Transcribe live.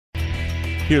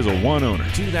Here's a one-owner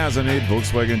 2008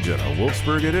 Volkswagen Jetta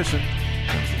Wolfsburg Edition.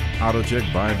 Comes with an AUTOCHECK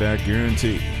buyback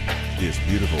guarantee. This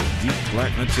beautiful deep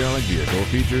black metallic vehicle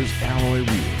features alloy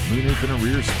wheels, moonroof, and a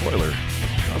rear spoiler.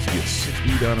 It also gets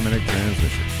 6-speed automatic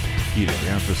transmission, heated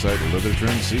anthracite leather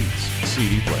trim seats,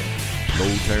 CD player,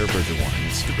 low tire pressure warning,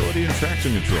 and stability and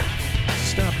traction control.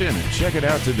 Stop in and check it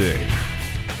out today.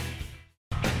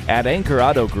 At Anchor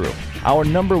Auto Group, our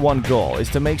 #1 goal is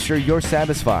to make sure you're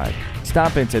satisfied.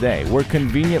 Stop in today. We're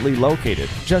conveniently located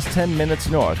just 10 minutes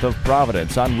north of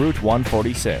Providence on Route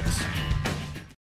 146.